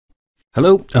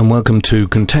Hello and welcome to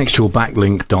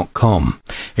contextualbacklink.com.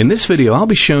 In this video I'll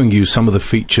be showing you some of the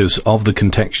features of the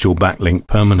Contextual Backlink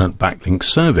permanent backlink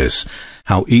service,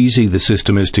 how easy the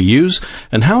system is to use,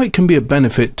 and how it can be a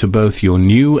benefit to both your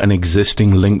new and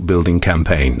existing link building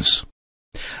campaigns.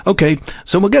 Okay,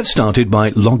 so we'll get started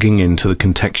by logging into the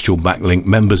Contextual Backlink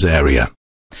members area.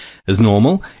 As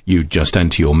normal, you just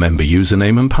enter your member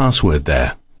username and password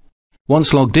there.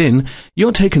 Once logged in,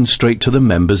 you're taken straight to the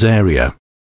members area.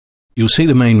 You'll see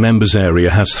the main members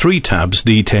area has 3 tabs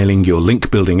detailing your link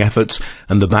building efforts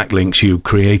and the backlinks you've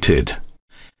created.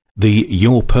 The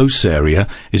Your Posts area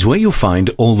is where you'll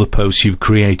find all the posts you've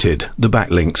created, the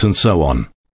backlinks and so on.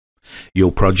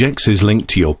 Your Projects is linked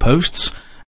to your posts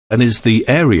and is the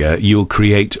area you'll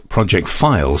create project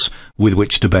files with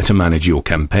which to better manage your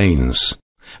campaigns.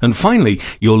 And finally,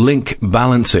 your Link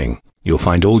Balancing. You'll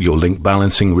find all your link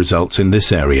balancing results in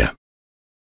this area.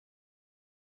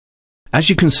 As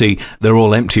you can see, they're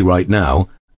all empty right now,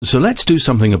 so let's do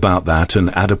something about that and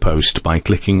add a post by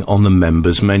clicking on the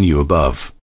Members menu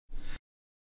above.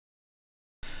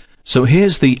 So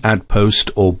here's the Add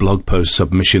Post or Blog Post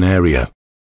Submission area.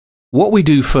 What we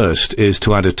do first is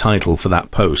to add a title for that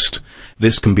post.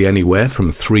 This can be anywhere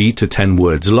from 3 to 10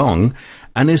 words long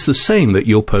and is the same that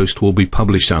your post will be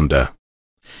published under.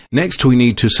 Next, we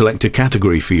need to select a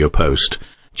category for your post.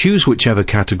 Choose whichever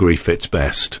category fits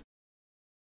best.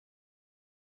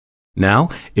 Now,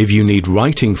 if you need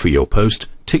writing for your post,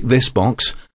 tick this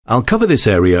box. I'll cover this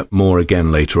area more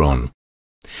again later on.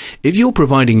 If you're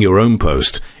providing your own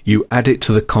post, you add it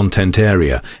to the content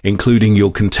area, including your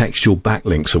contextual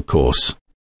backlinks, of course.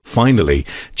 Finally,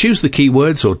 choose the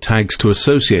keywords or tags to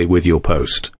associate with your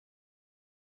post.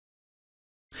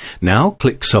 Now,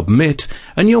 click Submit,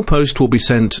 and your post will be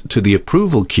sent to the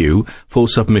approval queue for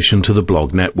submission to the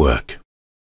blog network.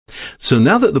 So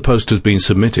now that the post has been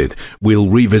submitted, we'll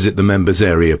revisit the members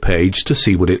area page to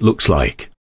see what it looks like.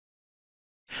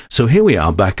 So here we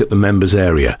are back at the members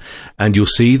area, and you'll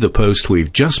see the post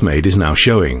we've just made is now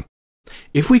showing.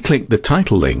 If we click the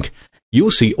title link, you'll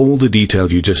see all the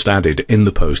detail you just added in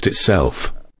the post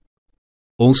itself.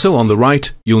 Also on the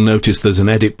right, you'll notice there's an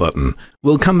edit button.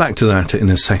 We'll come back to that in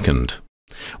a second.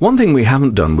 One thing we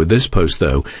haven't done with this post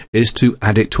though is to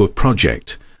add it to a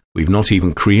project. We've not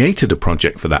even created a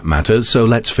project for that matter, so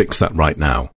let's fix that right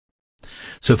now.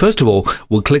 So first of all,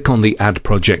 we'll click on the Add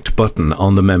Project button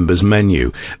on the Members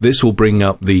menu. This will bring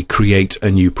up the Create a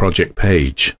New Project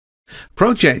page.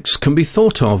 Projects can be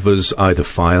thought of as either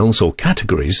files or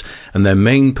categories, and their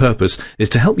main purpose is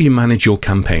to help you manage your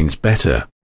campaigns better.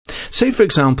 Say, for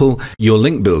example, you're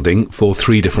link building for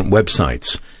 3 different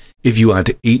websites. If you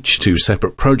add each to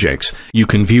separate projects, you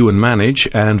can view and manage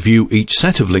and view each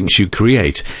set of links you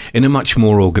create in a much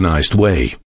more organized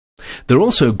way. They're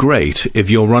also great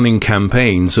if you're running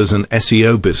campaigns as an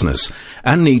SEO business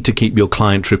and need to keep your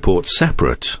client reports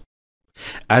separate.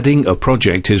 Adding a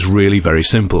project is really very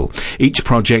simple. Each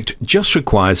project just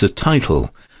requires a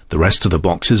title. The rest of the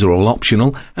boxes are all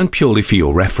optional and purely for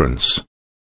your reference.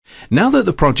 Now that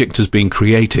the project has been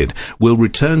created, we'll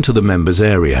return to the members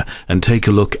area and take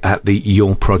a look at the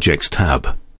Your Projects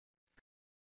tab.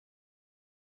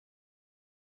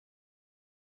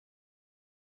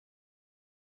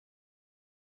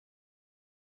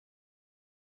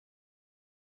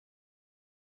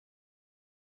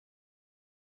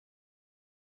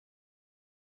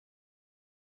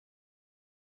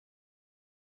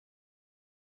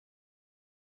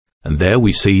 And there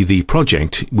we see the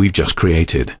project we've just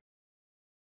created.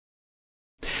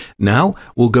 Now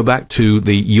we'll go back to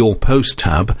the Your Post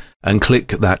tab and click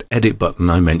that Edit button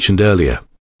I mentioned earlier.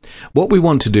 What we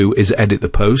want to do is edit the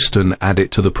post and add it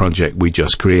to the project we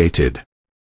just created.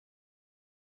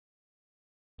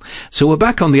 So we're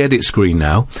back on the edit screen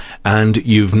now, and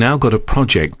you've now got a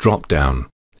project drop down.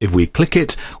 If we click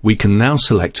it, we can now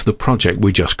select the project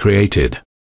we just created.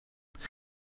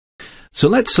 So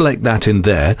let's select that in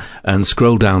there and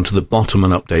scroll down to the bottom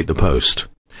and update the post.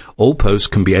 All posts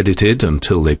can be edited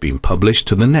until they've been published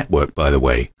to the network, by the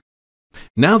way.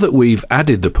 Now that we've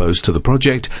added the post to the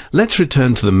project, let's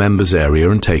return to the members area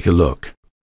and take a look.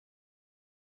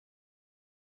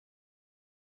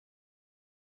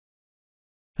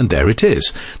 And there it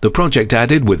is, the project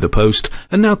added with the post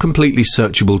and now completely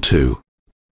searchable too.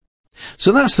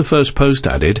 So that's the first post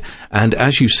added, and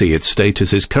as you see, its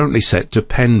status is currently set to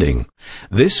pending.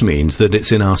 This means that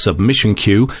it's in our submission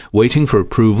queue waiting for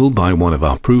approval by one of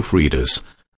our proofreaders,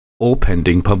 or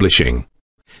pending publishing.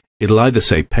 It'll either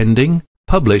say pending,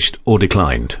 published, or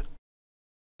declined.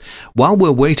 While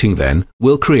we're waiting then,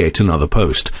 we'll create another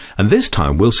post, and this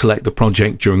time we'll select the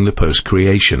project during the post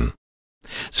creation.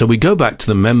 So we go back to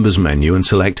the Members menu and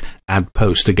select Add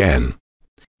Post again.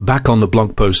 Back on the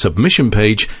blog post submission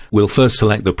page, we'll first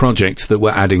select the project that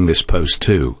we're adding this post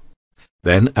to.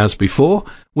 Then, as before,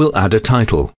 we'll add a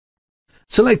title.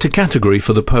 Select a category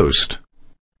for the post.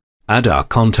 Add our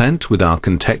content with our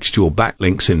contextual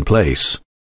backlinks in place.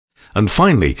 And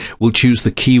finally, we'll choose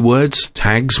the keywords,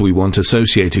 tags we want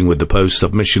associating with the post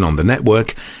submission on the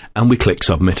network, and we click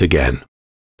Submit again.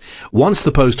 Once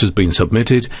the post has been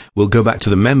submitted, we'll go back to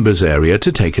the Members area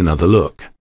to take another look.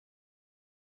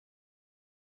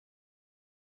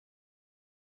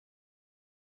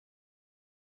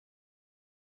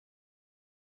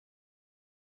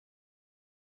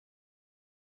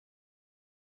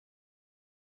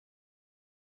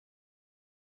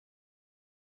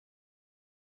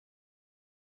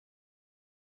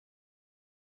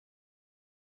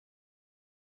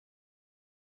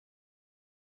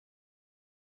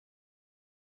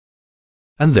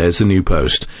 And there's the new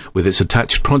post, with its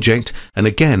attached project, and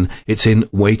again, it's in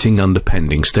Waiting Under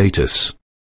Pending status.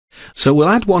 So we'll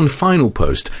add one final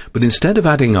post, but instead of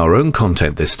adding our own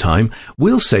content this time,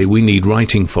 we'll say we need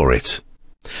writing for it.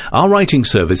 Our writing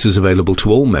service is available to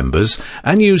all members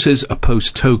and uses a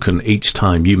post token each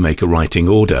time you make a writing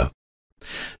order.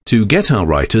 To get our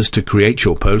writers to create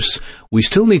your posts, we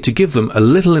still need to give them a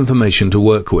little information to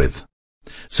work with.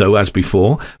 So, as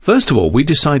before, first of all, we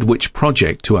decide which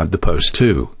project to add the post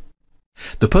to.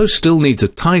 The post still needs a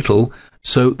title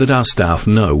so that our staff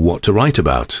know what to write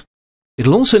about.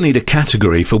 It'll also need a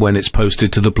category for when it's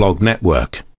posted to the blog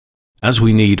network. As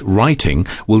we need writing,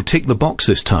 we'll tick the box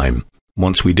this time.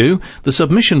 Once we do, the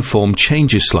submission form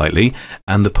changes slightly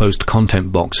and the post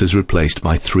content box is replaced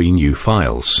by 3 new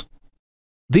files.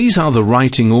 These are the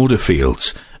writing order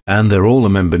fields, and they're all a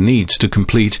member needs to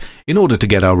complete in order to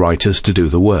get our writers to do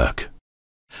the work.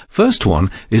 First one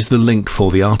is the link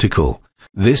for the article.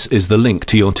 This is the link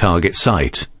to your target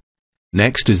site.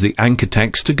 Next is the anchor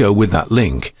text to go with that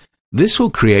link. This will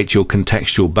create your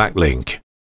contextual backlink.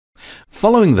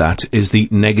 Following that is the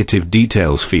negative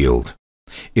details field.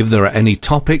 If there are any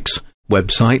topics,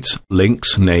 websites,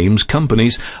 links, names,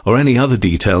 companies, or any other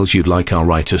details you'd like our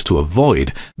writers to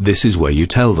avoid, this is where you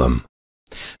tell them.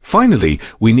 Finally,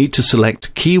 we need to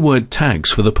select keyword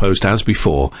tags for the post as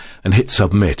before and hit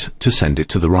Submit to send it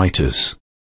to the writers.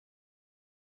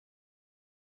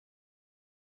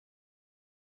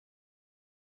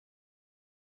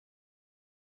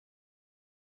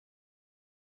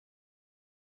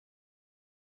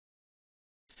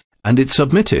 And it's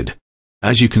submitted.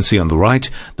 As you can see on the right,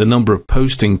 the number of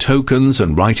posting tokens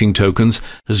and writing tokens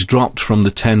has dropped from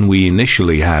the 10 we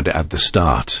initially had at the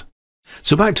start.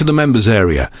 So back to the members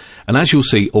area, and as you'll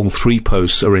see, all 3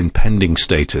 posts are in pending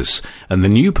status, and the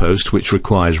new post, which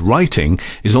requires writing,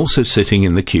 is also sitting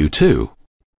in the queue too.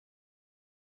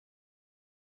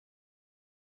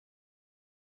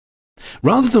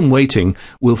 Rather than waiting,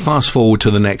 we'll fast forward to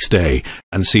the next day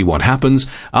and see what happens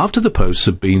after the posts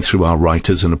have been through our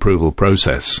writers and approval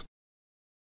process.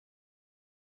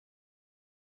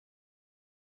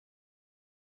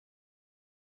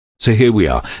 So here we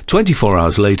are, 24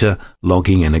 hours later,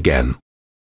 logging in again.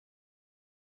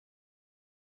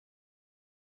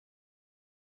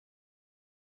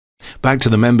 Back to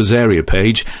the members area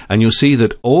page, and you'll see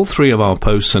that all 3 of our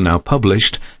posts are now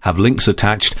published, have links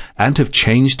attached, and have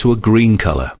changed to a green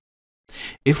color.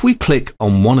 If we click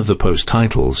on one of the post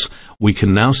titles, we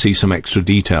can now see some extra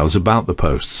details about the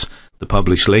posts, the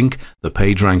published link, the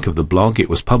page rank of the blog it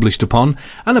was published upon,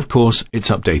 and of course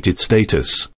its updated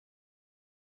status.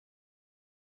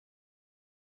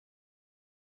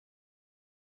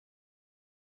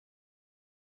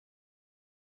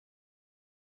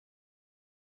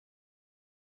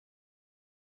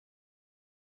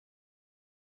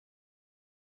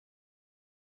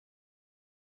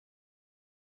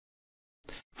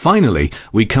 Finally,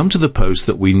 we come to the post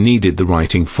that we needed the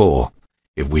writing for.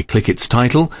 If we click its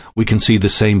title, we can see the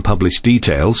same published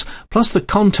details, plus the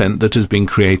content that has been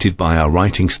created by our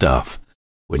writing staff.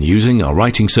 When using our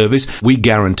writing service, we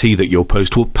guarantee that your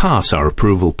post will pass our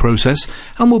approval process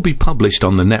and will be published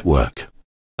on the network.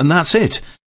 And that's it.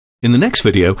 In the next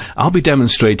video, I'll be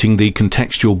demonstrating the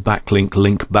Contextual Backlink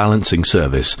Link Balancing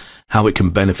Service, how it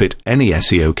can benefit any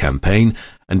SEO campaign,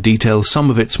 and detail some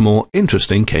of its more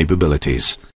interesting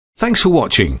capabilities. Thanks for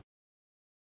watching.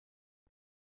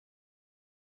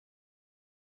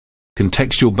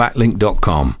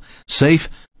 Contextualbacklink.com. Safe,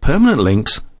 permanent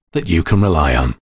links that you can rely on.